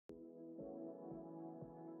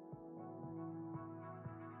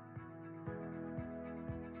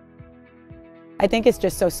I think it's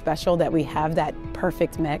just so special that we have that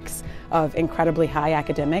perfect mix of incredibly high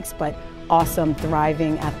academics, but awesome,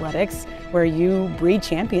 thriving athletics, where you breed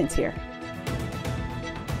champions here.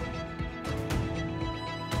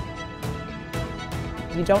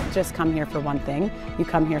 You don't just come here for one thing, you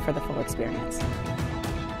come here for the full experience.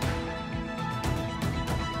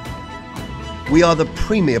 We are the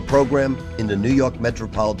premier program in the New York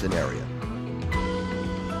metropolitan area.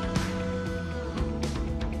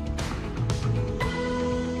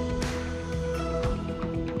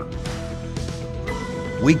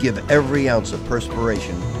 We give every ounce of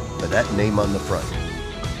perspiration for that name on the front.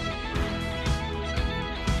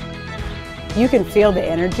 You can feel the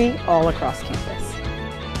energy all across campus.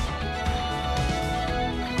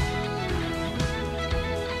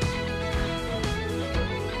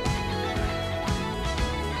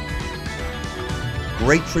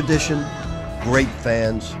 Great tradition, great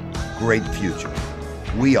fans, great future.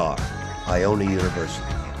 We are Iona University.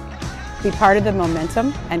 Be part of the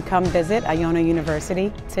momentum and come visit Iona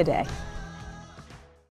University today.